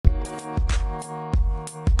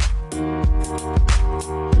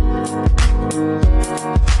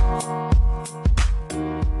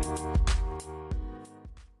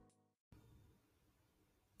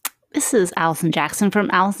This is Allison Jackson from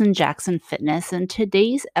Allison Jackson Fitness, and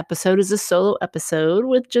today's episode is a solo episode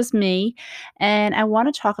with just me. And I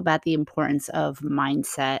want to talk about the importance of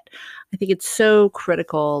mindset. I think it's so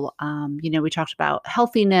critical. We talked about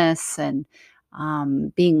healthiness and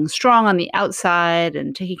being strong on the outside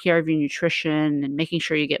and taking care of your nutrition and making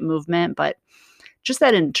sure you get movement, but just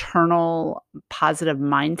that internal positive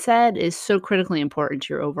mindset is so critically important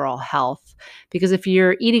to your overall health. Because if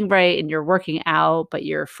you're eating right and you're working out, but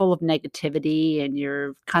you're full of negativity and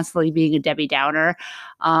you're constantly being a Debbie Downer,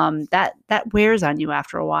 that wears on you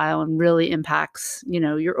after a while and really impacts,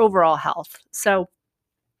 your overall health. So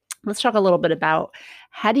let's talk a little bit about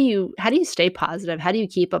how do you stay positive? How do you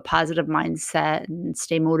keep a positive mindset and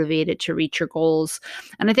stay motivated to reach your goals?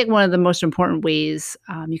 And I think one of the most important ways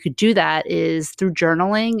you could do that is through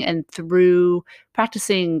journaling and through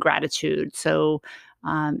practicing gratitude. So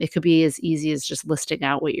it could be as easy as just listing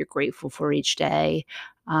out what you're grateful for each day,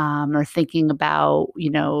 or thinking about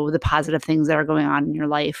the positive things that are going on in your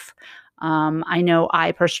life. I know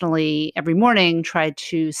I personally every morning try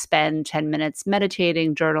to spend 10 minutes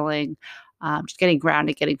meditating, journaling, just getting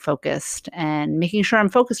grounded, getting focused, and making sure I'm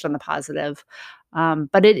focused on the positive.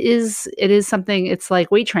 But it is something. It's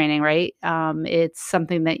like weight training, right? It's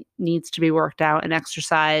something that needs to be worked out and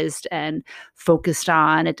exercised and focused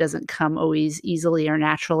on. It doesn't come always easily or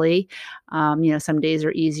naturally. Some days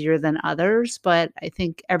are easier than others, but I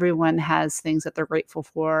think everyone has things that they're grateful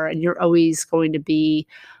for, and you're always going to be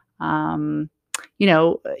you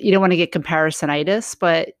don't want to get comparisonitis,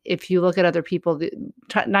 but if you look at other people,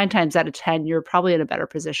 9 times out of 10, you're probably in a better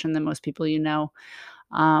position than most people you know.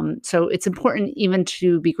 So it's important even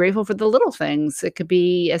to be grateful for the little things. It could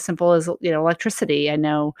be as simple as, electricity. I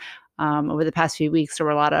know over the past few weeks, there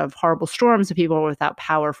were a lot of horrible storms and people were without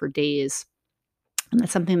power for days. And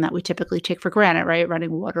that's something that we typically take for granted, right?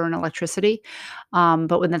 Running water and electricity.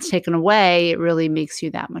 But when that's taken away, it really makes you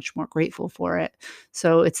that much more grateful for it.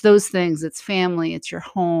 So it's those things. It's family, it's your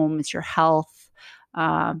home, it's your health.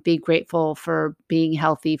 Be grateful for being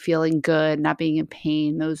healthy, feeling good, not being in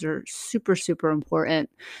pain. Those are super, super important.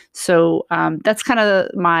 So that's kind of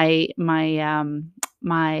my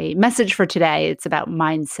message for today. It's about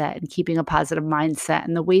mindset and keeping a positive mindset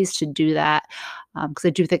and the ways to do that. Because I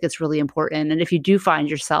do think it's really important. And if you do find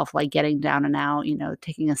yourself like getting down and out,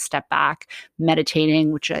 taking a step back,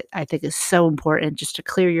 meditating, which I think is so important just to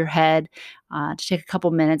clear your head, to take a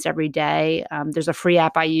couple minutes every day. There's a free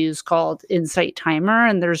app I use called Insight Timer,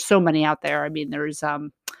 and there's so many out there. I mean, there's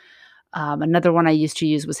another one I used to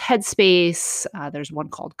use was Headspace. There's one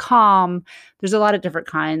called Calm. There's a lot of different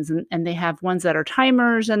kinds, and they have ones that are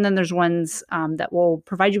timers, and then there's ones that will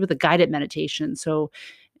provide you with a guided meditation. So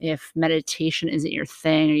if meditation isn't your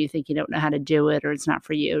thing, or you think you don't know how to do it, or it's not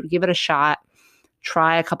for you, give it a shot.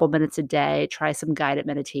 Try a couple minutes a day, try some guided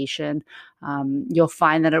meditation. You'll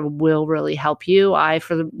find that it will really help you. I,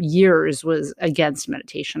 for years, was against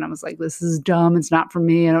meditation. I was like, this is dumb. It's not for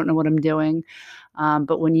me. I don't know what I'm doing.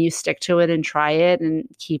 But when you stick to it and try it and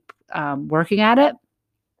keep working at it,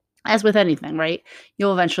 as with anything, right?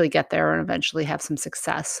 You'll eventually get there and eventually have some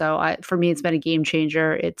success. So for me, it's been a game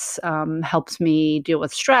changer. It's helped me deal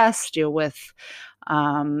with stress, deal with,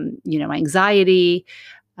 anxiety.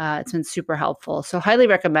 It's been super helpful. So highly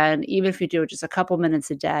recommend, even if you do it just a couple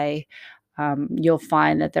minutes a day, you'll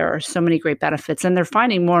find that there are so many great benefits. And they're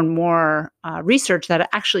finding more and more research that it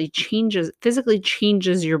actually physically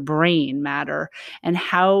changes your brain matter and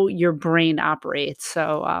how your brain operates.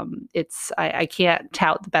 So I can't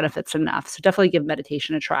tout the benefits enough. So definitely give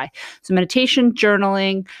meditation a try. So meditation,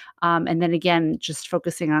 journaling, and then again, just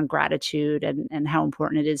focusing on gratitude and how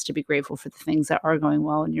important it is to be grateful for the things that are going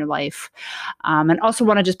well in your life. And also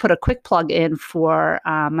want to just put a quick plug in for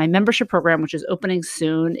my membership program, which is opening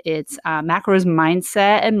soon. It's Macros,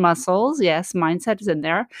 Mindset, and Muscles. Yes, mindset is in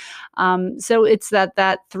there. So it's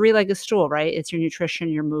that three-legged stool, right? It's your nutrition,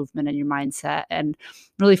 your movement, and your mindset, and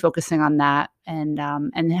really focusing on that and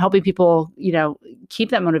helping people,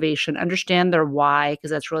 keep that motivation, understand their why,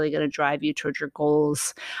 because that's really going to drive you towards your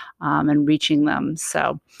goals and reaching them.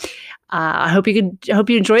 So I hope you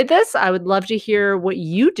enjoyed this. I would love to hear what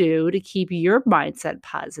you do to keep your mindset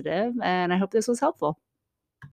positive, and I hope this was helpful.